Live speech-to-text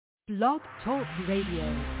Blog Talk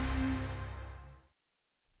Radio.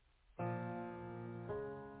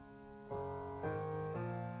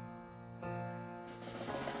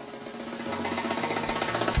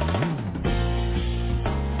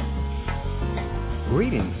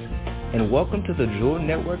 Greetings, and welcome to the Jewel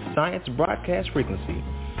Network Science Broadcast Frequency.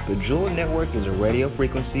 The Jewel Network is a radio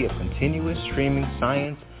frequency of continuous streaming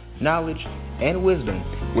science, knowledge, and wisdom,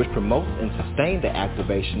 which promotes and sustains the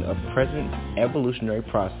activation of present evolutionary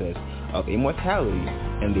process of immortality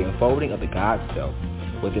and the unfolding of the God Self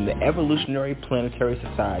within the evolutionary planetary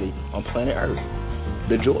society on planet Earth.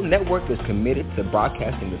 The Jewel Network is committed to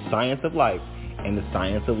broadcasting the science of life and the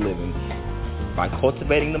science of living. By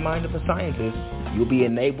cultivating the mind of a scientist, you'll be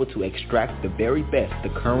enabled to extract the very best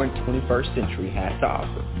the current 21st century has to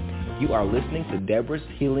offer. You are listening to Debra's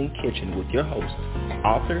Healing Kitchen with your host,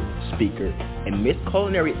 author, speaker, and Miss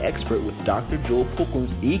Culinary Expert with Dr. Jewel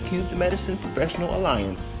Pookums E-Cubed Medicine Professional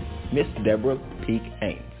Alliance, Miss Debra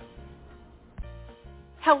Peek-Haynes.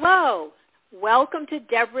 Hello. Welcome to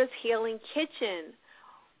Debra's Healing Kitchen.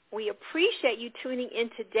 We appreciate you tuning in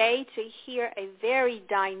today to hear a very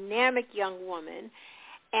dynamic young woman,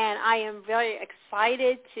 and I am very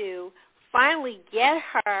excited to finally get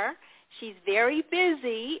her. She's very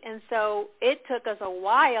busy, and so it took us a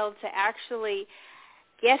while to actually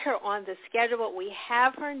get her on the schedule, but we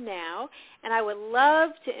have her now, and I would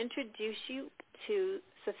love to introduce you to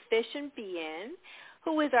Sufficient Being,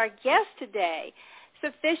 who is our guest today.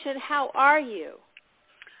 Sufficient, how are you?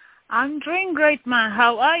 I'm doing great, ma.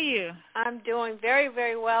 How are you? I'm doing very,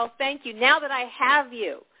 very well. Thank you. Now that I have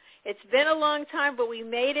you, it's been a long time, but we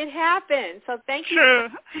made it happen. So thank you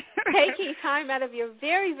for taking time out of your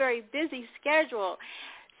very, very busy schedule.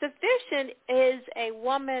 Sufficient is a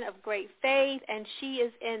woman of great faith, and she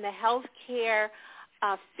is in the healthcare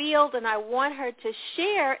field, and I want her to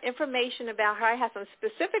share information about her. I have some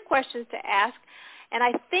specific questions to ask, and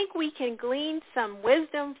I think we can glean some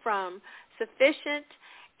wisdom from Sufficient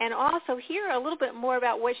and also hear a little bit more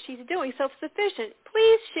about what she's doing. So, Sufficient,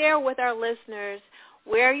 please share with our listeners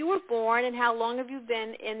where you were born and how long have you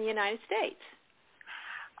been in the United States.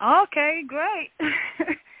 Okay, great.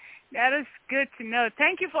 That is good to know.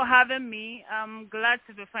 Thank you for having me. I'm glad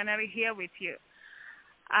to be finally here with you.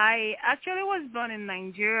 I actually was born in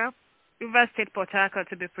Nigeria, River State, Port Harcourt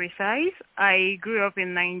to be precise. I grew up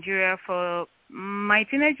in Nigeria for my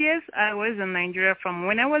teenage years. I was in Nigeria from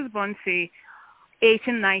when I was born to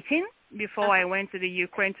 18, 19, before I went to the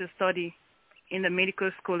Ukraine to study in the medical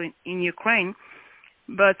school in Ukraine.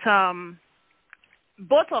 But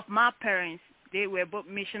both of my parents, they were both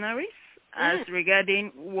missionaries as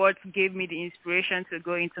regarding what gave me the inspiration to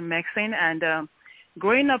go into medicine. And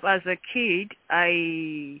growing up as a kid,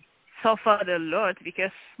 I suffered a lot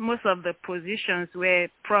because most of the positions where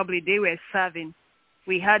probably they were serving,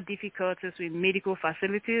 we had difficulties with medical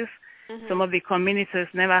facilities. Some of the communities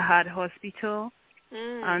never had hospital.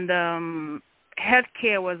 And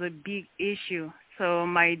healthcare was a big issue. So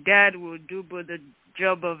my dad would do both the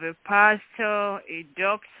job of a pastor, a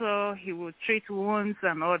doctor. He would treat wounds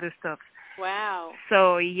and all this stuff. Wow.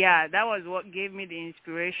 So, yeah, that was what gave me the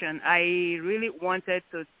inspiration. I really wanted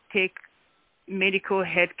to take medical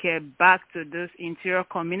healthcare back to those interior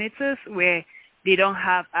communities where they don't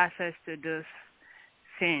have access to those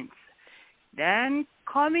things. Then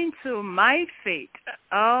coming to my faith,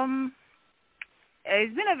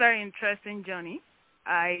 it's been a very interesting journey.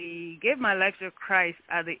 I gave my life to Christ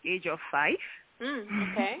at the age of 5.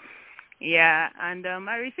 Okay. Yeah, and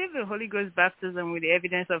I received the Holy Ghost baptism with the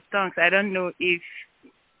evidence of tongues. I don't know if,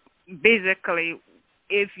 basically,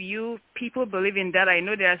 if you people believe in that. I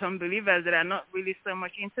know there are some believers that are not really so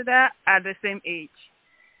much into that at the same age.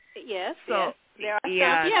 Yes, so, yes. There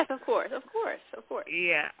are some. Yes, of course.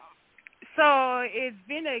 Yeah. So it's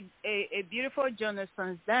been a beautiful journey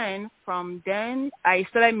since then. From then, I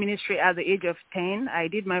started ministry at the age of 10. I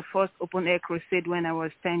did my first open-air crusade when I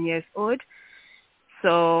was 10 years old.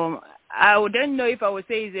 So I wouldn't know if I would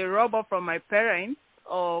say it's a rubber from my parents,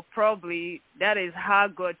 or probably that is how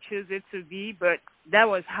God chose it to be, but that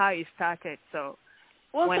was how it started. So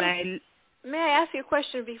may I ask you a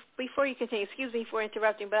question before you continue? Excuse me for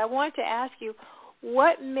interrupting, but I wanted to ask you,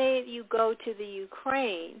 what made you go to the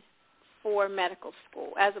Ukraine for medical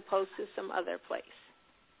school as opposed to some other place?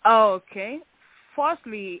 Oh, okay.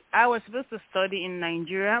 Firstly, I was supposed to study in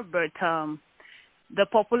Nigeria, but the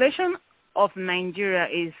population of Nigeria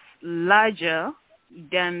is larger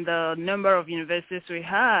than the number of universities we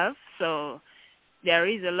have, so there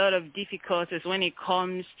is a lot of difficulties when it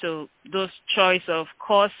comes to those choice of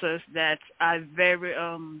courses that are very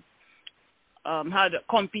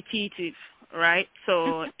competitive. right?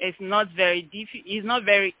 So it's not very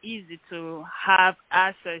easy to have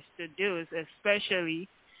access to those, especially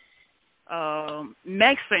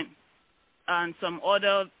medicine and some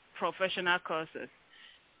other professional courses.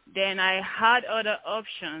 Then I had other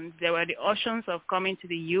options. There were the options of coming to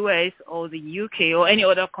the U.S. or the U.K. or any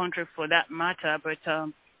other country for that matter, but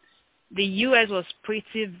the U.S. was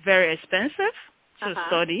very expensive to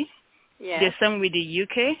study. Yes. The same with the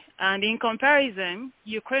U.K. And in comparison,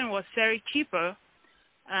 Ukraine was very cheaper,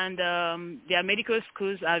 and their medical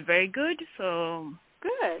schools are very good. So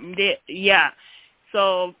good.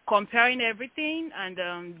 So comparing everything, and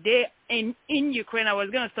in Ukraine, I was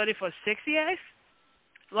going to study for 6 years.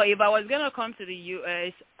 Well, if I was going to come to the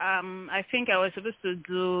U.S., I think I was supposed to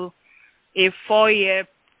do a 4-year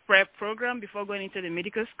prep program before going into the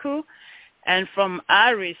medical school. And from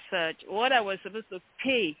our research, what I was supposed to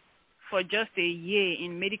pay for just a year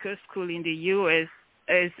in medical school in the U.S.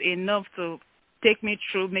 is enough to take me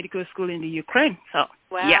through medical school in the Ukraine. So,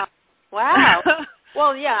 wow. Wow.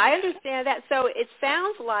 Well, yeah, I understand that. So it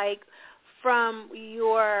sounds like from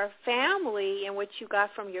your family and what you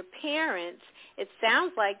got from your parents, it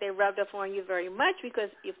sounds like they rubbed off on you very much because,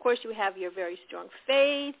 of course, you have your very strong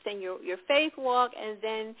faith and your faith walk, and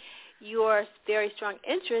then your very strong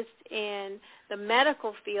interest in the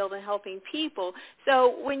medical field and helping people.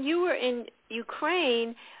 So when you were in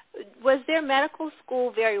Ukraine, was their medical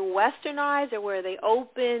school very westernized, or were they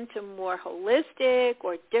open to more holistic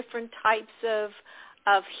or different types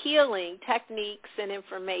of healing techniques and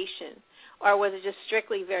information, or was it just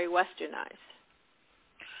strictly very westernized?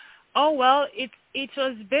 Oh, well, it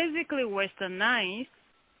was basically westernized.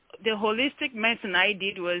 The holistic medicine I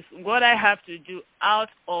did was what I have to do out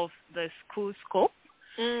of the school scope.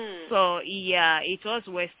 So, yeah, it was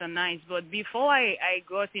westernized. But before I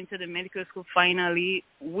got into the medical school finally,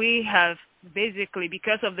 we have basically,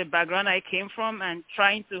 because of the background I came from and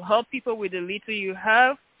trying to help people with the little you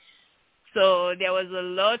have, so there was a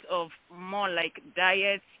lot of more like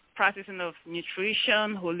diet, practicing of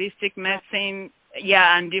nutrition, holistic medicine,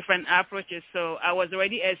 and different approaches. So I was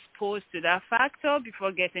already exposed to that factor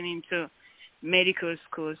before getting into medical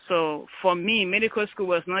school. So for me, medical school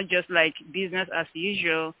was not just like business as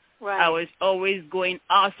usual. Right. I was always going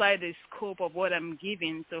outside the scope of what I'm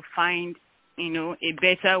given to find, a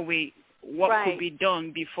better way, what could be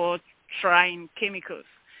done before trying chemicals.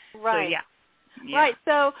 Right. So, yeah. Right.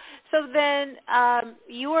 So then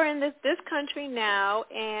you are in this country now,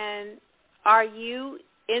 and are you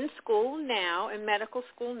in school now, in medical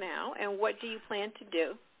school now, and what do you plan to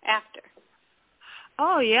do after?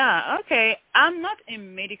 Oh, yeah. Okay. I'm not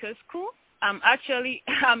in medical school. I'm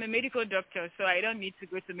a medical doctor, so I don't need to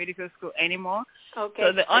go to medical school anymore. Okay.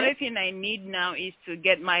 So the only thing I need now is to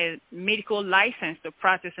get my medical license to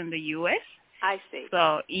practice in the U.S. I see.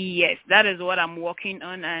 So, yes, that is what I'm working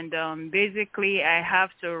on. And basically, I have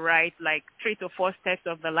to write like 3 to 4 steps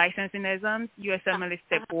of the licensing exams, USMLE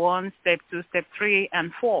Step 1, Step 2, Step 3,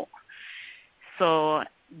 and 4. So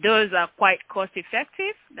those are quite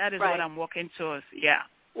cost-effective. That is what I'm working towards, yeah.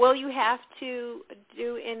 Will you have to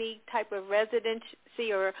do any type of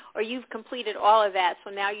residency, or you've completed all of that, so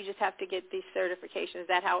now you just have to get these certifications? Is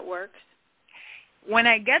that how it works? When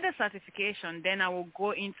I get the certification, then I will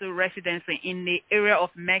go into residency in the area of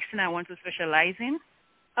medicine I want to specialize in.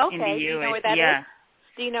 Okay. In the US. Do you know where that is?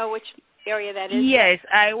 Do you know which area that is? Yes,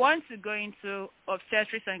 I want to go into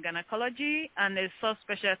obstetrics and gynecology and a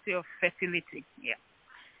subspecialty of fertility. Yeah.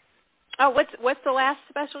 Oh, what's the last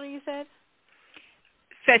specialty you said?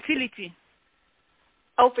 Fertility.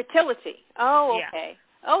 Oh, fertility. Oh, okay.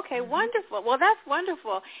 Yeah. Okay, wonderful. Well, that's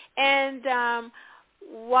wonderful. And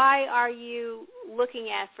why are you looking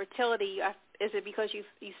at fertility? Is it because you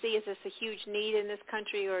see is this a huge need in this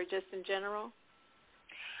country, or just in general?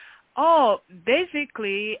 Oh,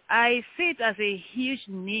 basically, I see it as a huge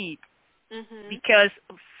need because,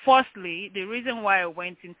 firstly, the reason why I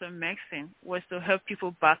went into medicine was to help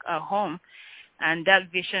people back at home, and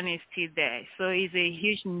that vision is still there. So it's a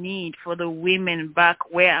huge need for the women back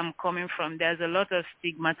where I'm coming from. There's a lot of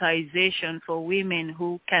stigmatization for women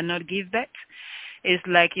who cannot give birth. It's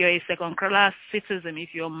like you're a second-class citizen if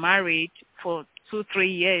you're married for 2-3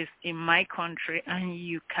 years in my country and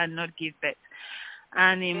you cannot give birth.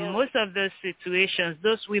 And in most of those situations,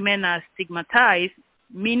 those women are stigmatized,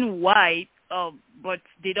 meanwhile, but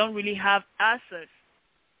they don't really have access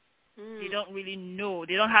They don't really know.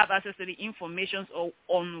 They don't have access to the information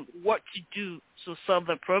on what to do to solve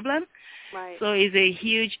the problem. Right. So it's a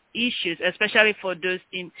huge issue, especially for those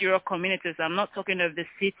interior communities. I'm not talking of the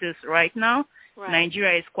cities right now. Right.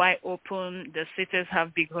 Nigeria is quite open. The cities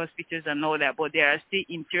have big hospitals and all that, but there are still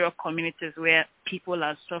interior communities where people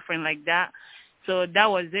are suffering like that. So that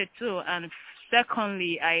was it too. And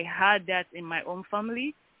secondly, I had that in my own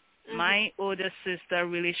family. My older sister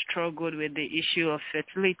really struggled with the issue of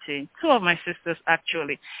fertility. Two of my sisters,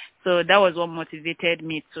 actually. So that was what motivated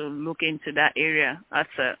me to look into that area as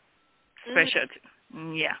a specialty.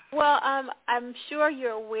 Yeah. Well, I'm sure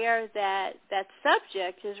you're aware that that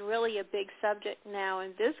subject is really a big subject now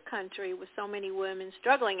in this country with so many women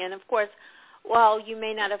struggling. And, of course, well, you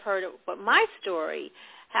may not have heard it, but my story,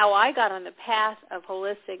 how I got on the path of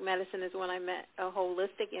holistic medicine is when I met a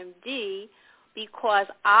holistic MD, because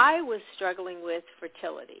I was struggling with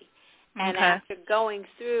fertility. And after going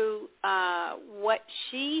through what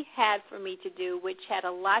she had for me to do, which had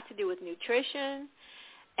a lot to do with nutrition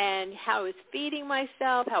and how I was feeding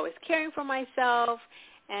myself, how I was caring for myself,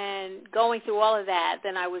 and going through all of that,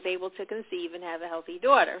 then I was able to conceive and have a healthy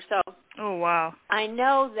daughter. So oh, wow. I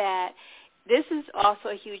know that this is also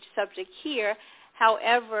a huge subject here.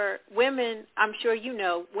 However, women, I'm sure you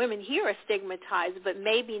know, women here are stigmatized, but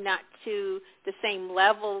maybe not to the same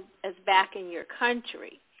level as back in your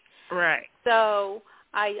country. Right. So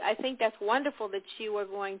I think that's wonderful that you are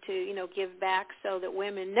going to, give back so that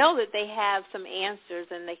women know that they have some answers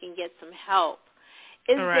and they can get some help.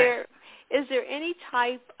 Is there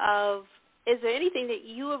anything that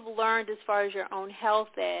you have learned as far as your own health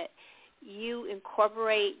that you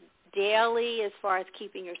incorporate daily as far as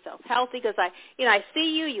keeping yourself healthy? Because I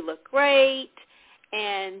see you look great,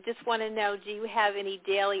 and just want to know, do you have any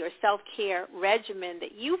daily or self-care regimen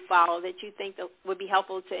that you follow that you think that would be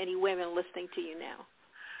helpful to any women listening to you now?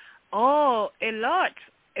 Oh, a lot.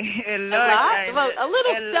 A lot? Well, a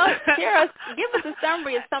little self-care. Give us a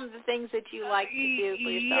summary of some of the things that you like to do for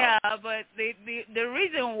yourself. Yeah, but the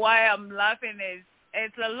reason why I'm laughing is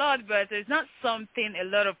it's a lot, but it's not something a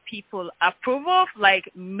lot of people approve of. Like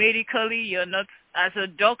medically, you're not, as a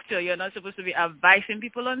doctor, you're not supposed to be advising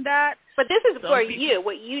people on that. But this is for you,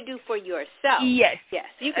 what you do for yourself. Yes. Yes,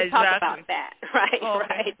 you can talk about that. Right,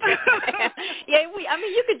 right. Yeah,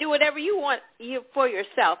 you can do whatever you want for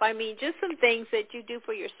yourself. I mean, just some things that you do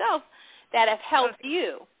for yourself that have helped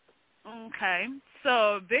you. Okay.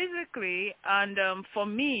 So basically, and for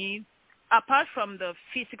me, apart from the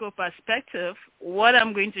physical perspective, what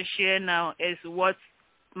I'm going to share now is what's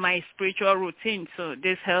my spiritual routine. So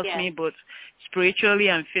this helps me both spiritually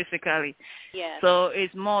and physically. Yes. So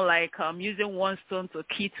it's more like using one stone to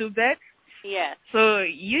kill two birds. Yes. So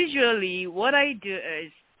usually what I do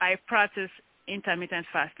is I practice intermittent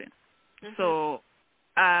fasting. So,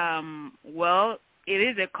 it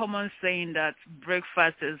is a common saying that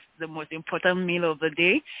breakfast is the most important meal of the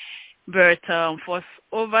day. But for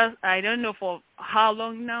over, I don't know for how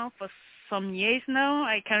long now, for some years now,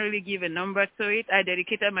 I can't really give a number to it. I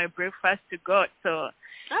dedicated my breakfast to God. So,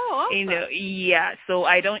 awesome. So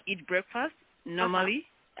I don't eat breakfast normally.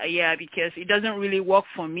 Because it doesn't really work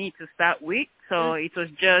for me to start with. So it was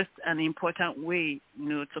just an important way,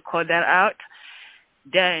 to cut that out.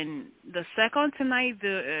 Then the second thing I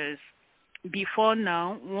do is, before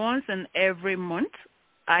now, once in every month,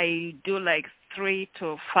 I do like 3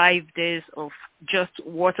 to 5 days of just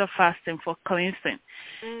water fasting for cleansing.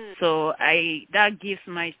 So that gives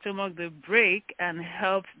my stomach the break and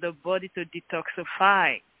helps the body to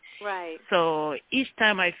detoxify. Right. So each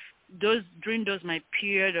time during my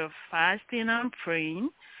period of fasting and praying,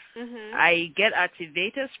 I get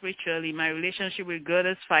activated spiritually. My relationship with God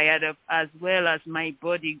is fired up, as well as my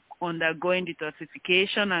body undergoing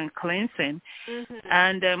detoxification and cleansing.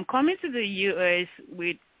 And coming to the U.S.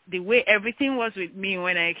 with the way everything was with me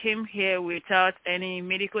when I came here without any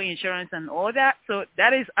medical insurance and all that. So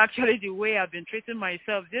that is actually the way I've been treating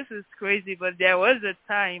myself. This is crazy, but there was a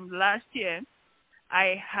time last year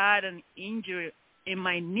I had an injury in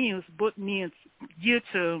my knees, both knees, due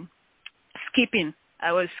to skipping.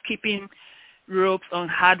 I was skipping ropes on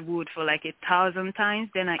hardwood for like 1,000 times.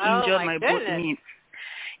 Then I injured my both knees.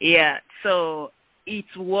 Yeah, so it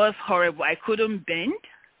was horrible. I couldn't bend.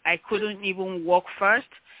 I couldn't even walk first.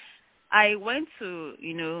 I went to,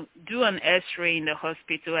 do an X-ray in the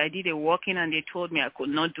hospital. I did a walk-in, and they told me I could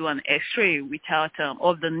not do an X-ray without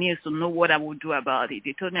of the nails to know what I would do about it.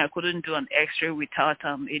 They told me I couldn't do an X-ray without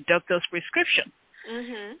a doctor's prescription.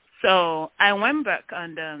 So I went back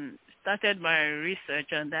and started my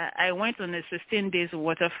research on that. I went on a 16 days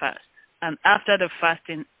water fast, and after the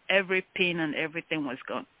fasting, every pain and everything was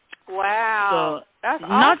gone. Wow. So that's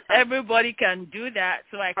not awesome. everybody can do that.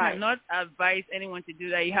 So I Right. cannot advise anyone to do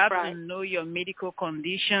that. You have to know your medical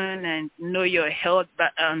condition and know your health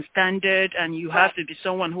standard, and you have to be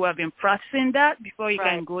someone who have been practicing that before you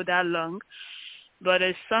can go that long. But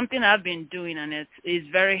it's something I've been doing, and it is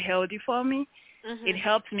very healthy for me. Mm-hmm. It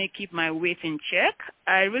helps me keep my weight in check.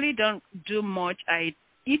 I really don't do much. I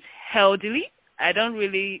eat healthily.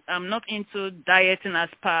 I'm not into dieting as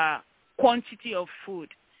per quantity of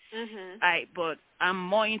food. Mm-hmm. But I'm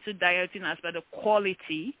more into dieting as per the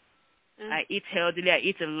quality. Mm-hmm. I eat healthily. I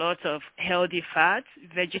eat a lot of healthy fats,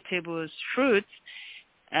 vegetables, fruits,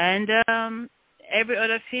 and every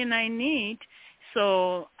other thing I need.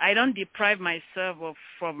 So I don't deprive myself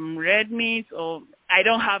from red meat, or I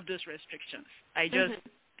don't have those restrictions. I just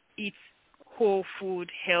eat whole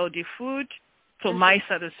food, healthy food to my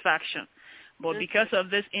satisfaction. But because of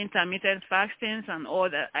this intermittent fastings and all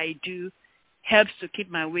that I do, helps to keep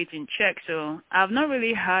my weight in check. So I've not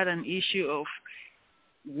really had an issue of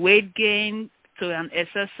weight gain to an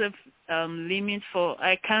excessive limit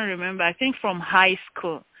I can't remember, I think from high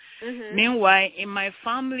school. Mm-hmm. Meanwhile, in my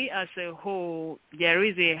family as a whole, there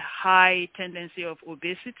is a high tendency of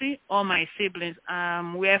obesity. All my siblings,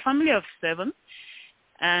 we're a family of 7,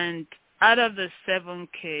 and out of the 7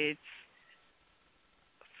 kids,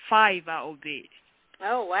 5 are obese.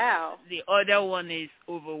 Oh, wow. The other one is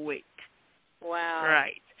overweight. Wow.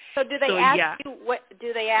 Right. So do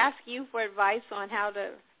they ask you for advice on how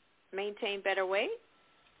to maintain better weight?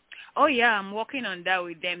 Oh yeah, I'm working on that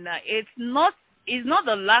with them now. It's not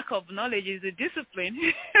the lack of knowledge, it's the discipline.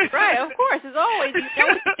 Right, of course. It's always you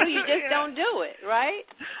know what to do, you just don't do it, right?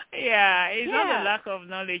 Yeah, it's not the lack of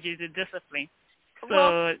knowledge, it's the discipline.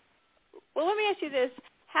 So well, let me ask you this.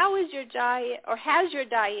 How is your diet, or has your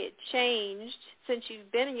diet changed since you've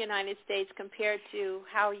been in the United States compared to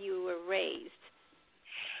how you were raised?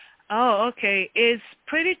 Oh, okay. It's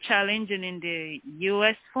pretty challenging in the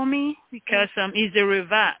U.S. for me because it's the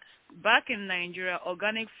reverse. Back in Nigeria,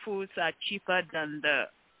 organic foods are cheaper than the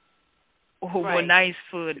hormonized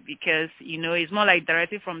food because, it's more like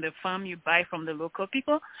directly from the farm you buy from the local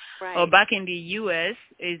people. Right. Or back in the U.S.,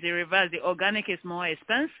 it's the reverse. The organic is more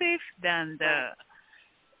expensive than the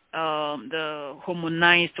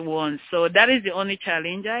hormonized ones. So that is the only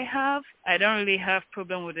challenge I have. I don't really have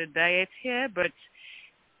problem with the diet here, but,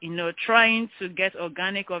 trying to get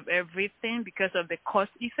organic of everything because of the cost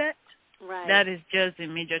effect, that is just a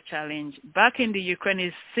major challenge. Back in the Ukraine,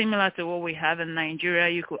 it's similar to what we have in Nigeria.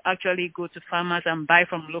 You could actually go to farmers and buy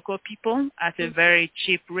from local people at a very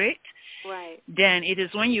cheap rate. Right. Then it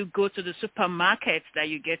is when you go to the supermarkets that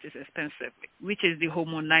you get it expensive, which is the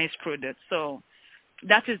hormonized product. So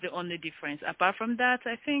that is the only difference. Apart from that,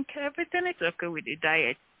 I think everything is okay with the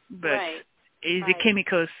diet, but it's the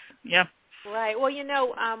chemicals. Yeah. Right. Well,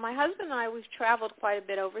 my husband and I, we've traveled quite a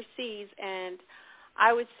bit overseas, and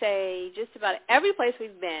I would say just about every place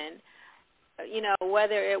we've been,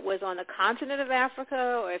 whether it was on the continent of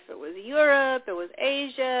Africa or if it was Europe, it was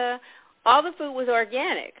Asia, all the food was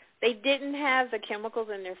organic. They didn't have the chemicals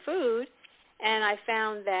in their food, and I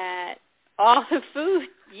found that all the food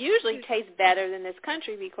usually tastes better than this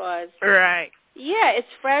country because it's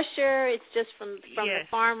fresher. It's just from the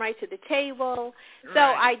farm right to the table. So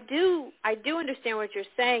I do understand what you're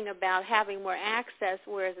saying about having more access,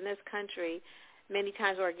 whereas in this country, many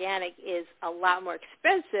times organic is a lot more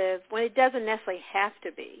expensive when it doesn't necessarily have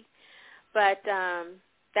to be. But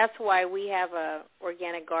that's why we have a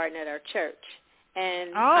organic garden at our church. And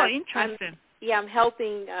interesting. I'm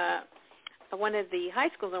helping one of the high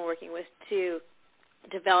schools I'm working with to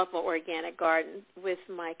develop an organic garden with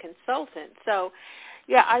my consultant. So,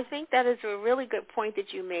 I think that is a really good point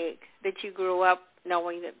that you make, that you grew up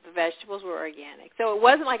knowing that the vegetables were organic. So it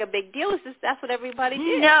wasn't like a big deal. It's just that's what everybody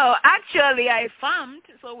did. No, actually I farmed.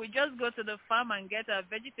 So we just go to the farm and get our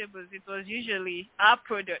vegetables. It was usually our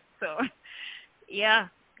product. So, it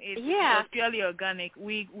was purely organic.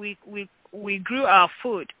 We grew our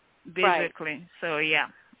food, basically. Right. So,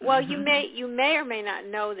 Well, you may or may not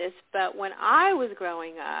know this, but when I was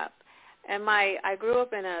growing up, and I grew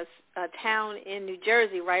up in a town in New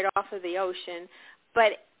Jersey right off of the ocean,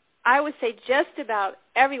 but I would say just about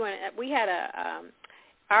everyone, we had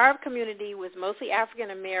our community was mostly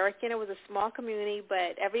African American. It was a small community,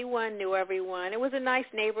 but everyone knew everyone. It was a nice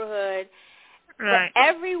neighborhood. Right. But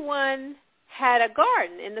everyone had a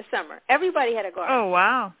garden in the summer. Everybody had a garden. Oh,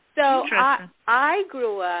 wow. So I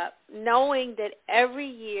grew up knowing that every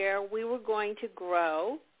year we were going to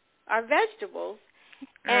grow our vegetables.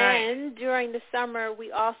 And during the summer,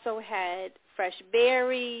 we also had fresh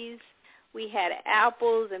berries. We had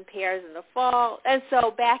apples and pears in the fall. And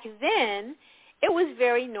so back then, it was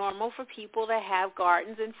very normal for people to have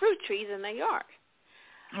gardens and fruit trees in their yard.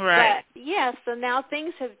 Right. But, yeah, so now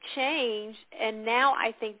things have changed, and now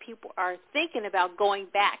I think people are thinking about going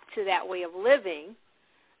back to that way of living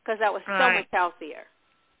because that was so much healthier.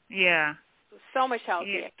 Yeah. So much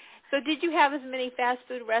healthier. Yeah. So did you have as many fast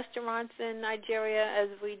food restaurants in Nigeria as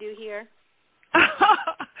we do here?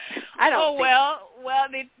 I don't think. Well,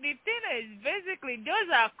 the thing is, basically, those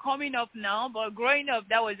are coming up now, but growing up,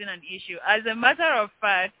 that wasn't an issue. As a matter of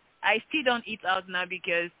fact, I still don't eat out now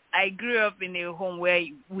because I grew up in a home where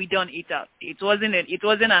we don't eat out. It wasn't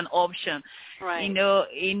an option. Right. You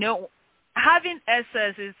know, having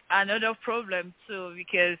excess is another problem too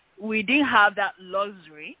because we didn't have that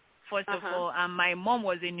luxury. First of all, and my mom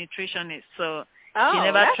was a nutritionist, so she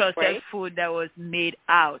never trusted food that was made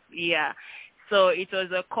out. Yeah. So it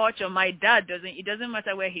was a culture. My dad it doesn't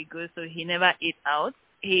matter where he goes, so he never ate out.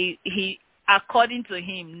 He according to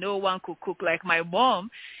him, no one could cook like my mom.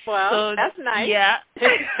 Well, so, that's nice. Yeah.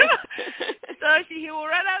 So he would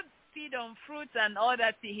rather feed on fruits and all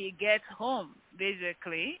that till he gets home,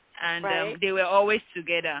 basically. And they were always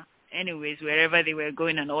together. Anyways, wherever they were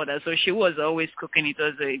going and all that. So she was always cooking. It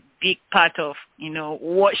was a big part of,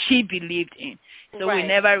 what she believed in. So we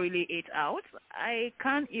never really ate out. I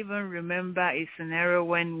can't even remember a scenario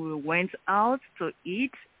when we went out to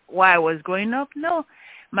eat while I was growing up. No.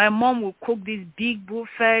 My mom would cook these big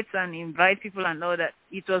buffets and invite people and all that.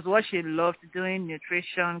 It was what she loved doing,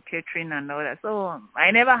 nutrition, catering and all that. So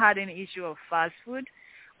I never had any issue of fast food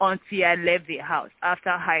until I left the house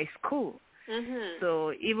after high school. Mm-hmm.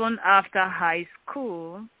 So even after high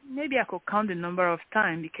school, maybe I could count the number of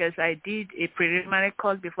times because I did a preliminary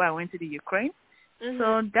course before I went to the Ukraine. Mm-hmm.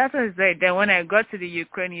 So that was it. Then when I got to the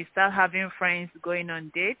Ukraine, you start having friends going on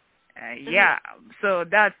dates. Yeah, so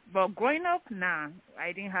but growing up, nah,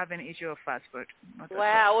 I didn't have any issue of fast food.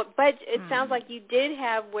 Wow, but it sounds like you did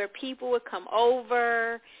have where people would come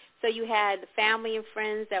over, so you had family and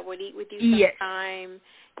friends that would eat with you sometime.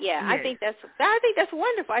 Yeah, yes. I think that's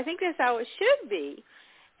wonderful. I think that's how it should be,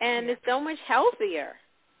 and it's so much healthier.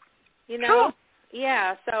 True.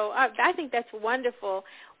 Yeah, so I think that's wonderful.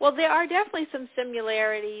 Well, there are definitely some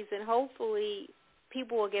similarities, and hopefully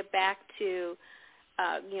people will get back to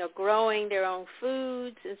growing their own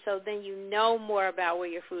foods, and so then more about where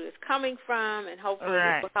your food is coming from, and hopefully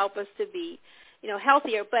it will help us to be,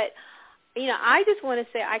 healthier. But, I just want to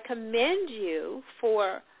say I commend you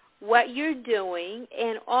for what you're doing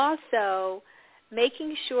and also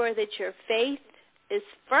making sure that your faith is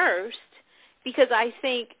first, because I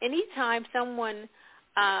think anytime someone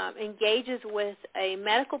engages with a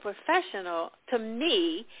medical professional, to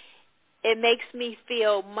me, it makes me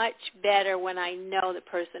feel much better when I know the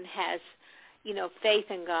person has, faith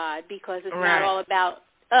in God, because it's not all about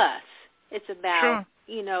us. It's about,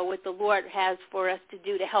 what the Lord has for us to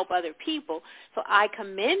do to help other people. So I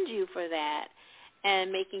commend you for that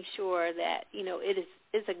and making sure that, it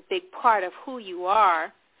is a big part of who you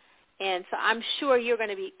are. And so I'm sure you're going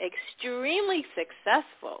to be extremely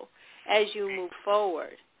successful as you move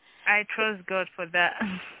forward. I trust God for that.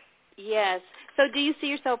 Yes. So do you see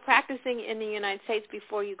yourself practicing in the United States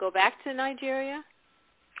before you go back to Nigeria?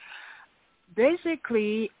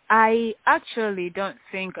 Basically, I actually don't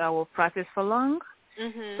think I will practice for long.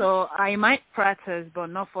 Mm-hmm. So I might practice, but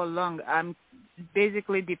not for long. I'm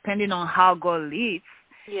basically depending on how God leads.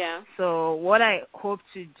 Yeah. So what I hope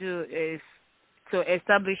to do is to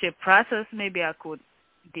establish a process. Maybe I could,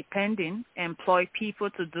 employ people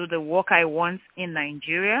to do the work I want in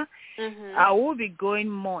Nigeria. Mm-hmm. I will be going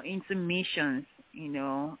more into missions.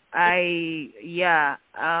 I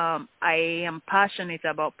am passionate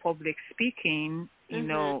about public speaking,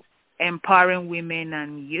 empowering women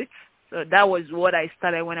and youth. So that was what I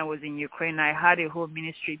started when I was in Ukraine. I had a whole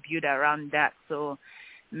ministry built around that. So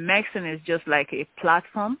medicine is just like a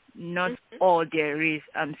platform, not all there is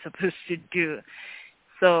I'm supposed to do.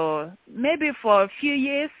 So maybe for a few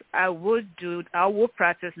years I will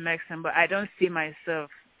practice medicine, but I don't see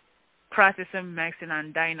myself practicing medicine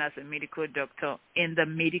and dying as a medical doctor in the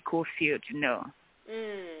medical field,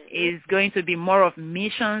 It's going to be more of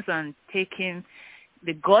missions and taking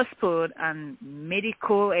the gospel and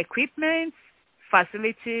medical equipment,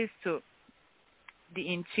 facilities to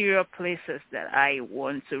the interior places that I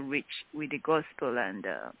want to reach with the gospel and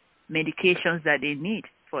medications that they need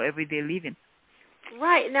for everyday living.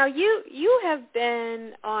 Right. Now, you have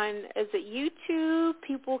been on, is it YouTube?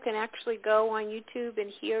 People can actually go on YouTube and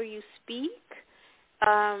hear you speak?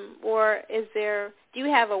 Or do you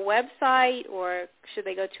have a website, or should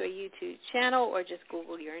they go to a YouTube channel, or just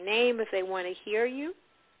Google your name if they want to hear you?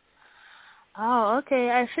 Oh,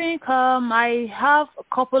 okay. I think I have a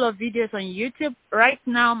couple of videos on YouTube. Right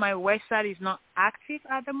now, my website is not active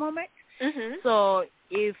at the moment. Mm-hmm. So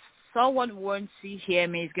if someone wants to hear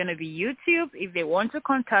me, it's going to be YouTube. If they want to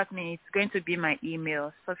contact me, it's going to be my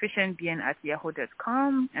email,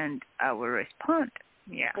 sufficientbeing@yahoo.com, and I will respond.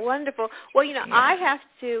 Yeah. Wonderful. Well, I have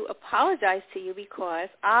to apologize to you because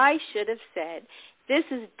I should have said, this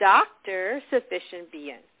is Dr. Sufficient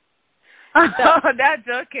Being. So, that's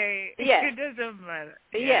okay. Yes. It doesn't matter.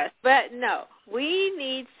 Yeah. Yes, but no, we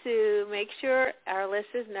need to make sure our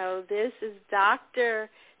listeners know this is Dr.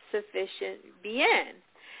 Sufficient Being.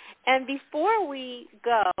 And before we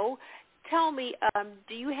go, tell me,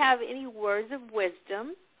 do you have any words of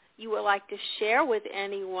wisdom you would like to share with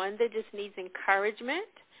anyone that just needs encouragement?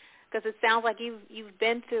 Because it sounds like you've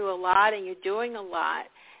been through a lot and you're doing a lot.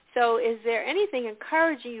 So is there anything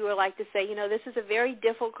encouraging you would like to say? This is a very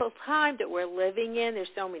difficult time that we're living in.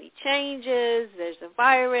 There's so many changes. There's a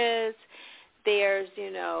virus. There's,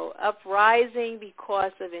 uprising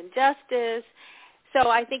because of injustice. So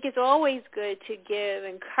I think it's always good to give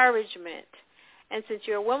encouragement. And since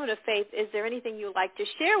you're a woman of faith, is there anything you'd like to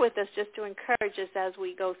share with us just to encourage us as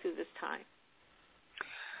we go through this time?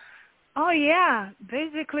 Oh, yeah.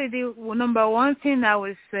 Basically, the number one thing I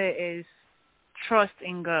would say is trust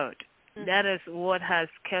in God. Mm-hmm. That is what has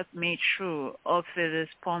kept me true up to this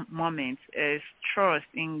moment, is trust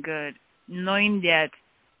in God, knowing that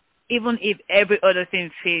even if every other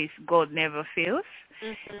thing fails, God never fails.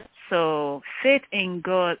 Mm-hmm. So faith in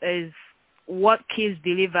God is what keeps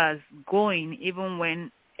believers going even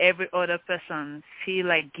when every other person feel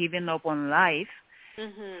like giving up on life.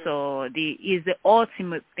 Mm-hmm. So is the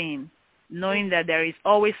ultimate thing, knowing that there is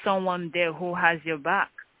always someone there who has your back.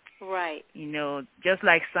 Right. Just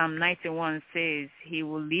like Psalm 91 says, he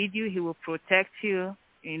will lead you, he will protect you.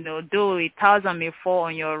 Though 1,000 may fall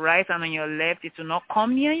on your right and on your left, it will not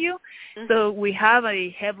come near you. Mm-hmm. So we have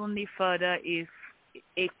a Heavenly Father is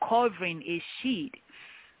a covering, a shield.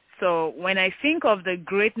 So when I think of the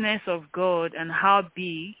greatness of God and how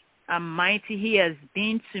big and mighty he has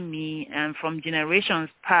been to me and from generations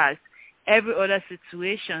past, every other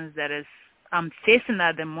situation that I'm facing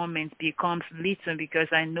at the moment becomes little because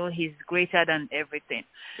I know he's greater than everything.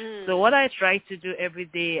 Mm. So what I try to do every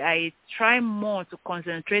day, I try more to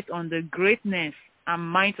concentrate on the greatness and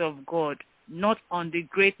might of God, not on the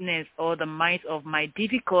greatness or the might of my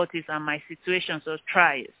difficulties and my situations or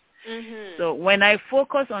trials. Mm-hmm. So when I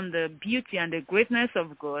focus on the beauty and the greatness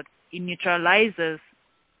of God, it neutralizes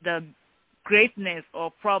the greatness,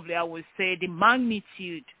 or probably I would say the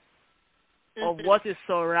magnitude of what is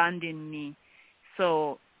surrounding me.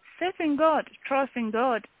 So faith in God, trust in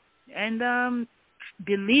God, and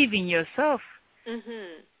believe in yourself.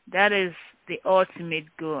 Mm-hmm. That is the ultimate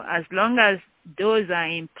goal. As long as those are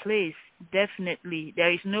in place, definitely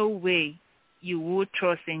there is no way you would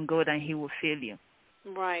trust in God and he will fail you.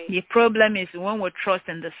 Right. The problem is when we trust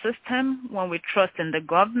in the system, when we trust in the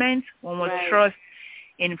government, when we trust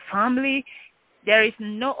in family, there is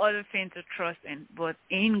no other thing to trust in but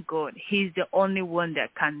in God. He's the only one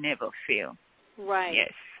that can never fail. Right.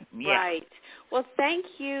 Yes. Yeah. Right. Well, thank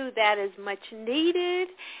you. That is much needed,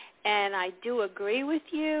 and I do agree with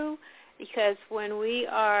you, because when we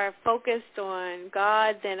are focused on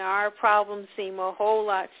God, then our problems seem a whole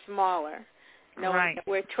lot smaller. Knowing that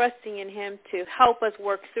we're trusting in him to help us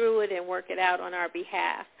work through it and work it out on our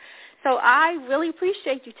behalf. So I really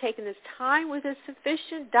appreciate you taking this time with us,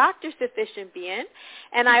 Dr. Sufficient Being,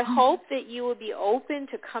 and I hope that you will be open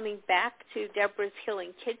to coming back to Debra's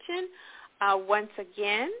Healing Kitchen once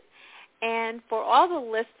again. And for all the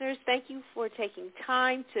listeners, thank you for taking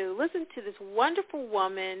time to listen to this wonderful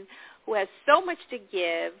woman who has so much to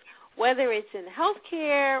give, whether it's in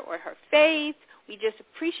healthcare or her faith. We just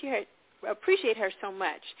appreciate her so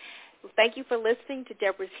much. Well, thank you for listening to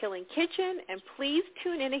Debra's Healing Kitchen, and please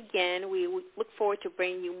tune in again. We look forward to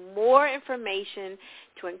bringing you more information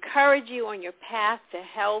to encourage you on your path to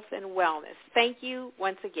health and wellness. Thank you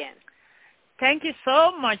once again. Thank you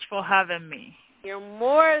so much for having me. You're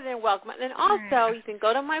more than welcome. And also, you can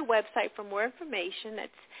go to my website for more information.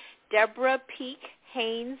 That's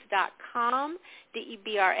DebraPeek-Haynes.com,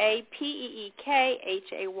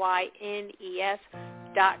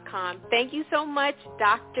 DebraPeekHaynes.com. Thank you so much,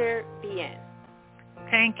 Dr. Bien.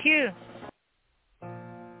 Thank you.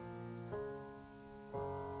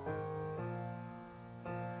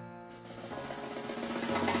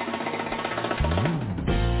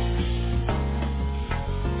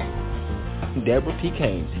 Debra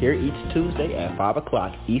Peek-Haynes here each Tuesday at 5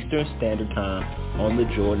 o'clock Eastern Standard Time on the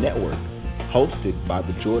Joy Network. Hosted by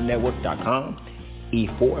thejornetwork.com,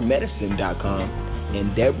 e4medicine.com,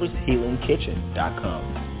 and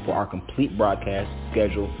debrashealingkitchen.com. For our complete broadcast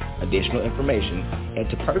schedule, additional information, and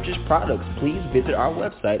to purchase products, please visit our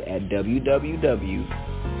website at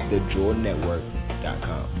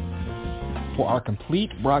www.thejewelnetwork.com. For our complete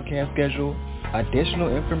broadcast schedule, additional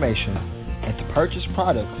information, and to purchase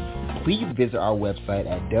products, please visit our website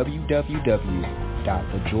at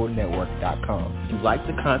www.thejewelnetwork.com. If you'd like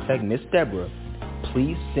to contact Miss Debra,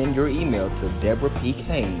 please send your email to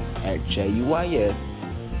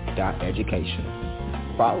debrapeek.haynes@juis.education.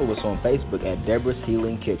 Follow us on Facebook at Debra's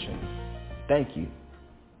Healing Kitchen. Thank you.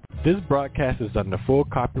 This broadcast is under full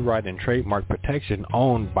copyright and trademark protection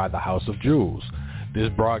owned by the House of Jewels. This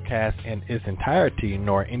broadcast in its entirety,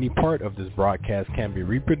 nor any part of this broadcast can be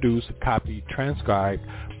reproduced, copied, transcribed,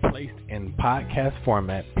 placed in podcast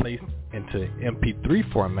format, placed into MP3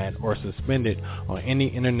 format, or suspended on any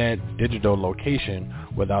internet digital location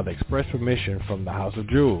without express permission from the House of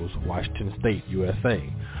Jewels, Washington State, USA.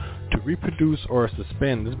 To reproduce or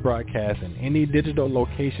suspend this broadcast in any digital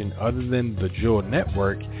location other than the Jewel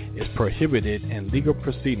Network is prohibited, and legal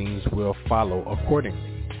proceedings will follow accordingly.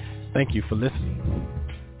 Thank you for listening.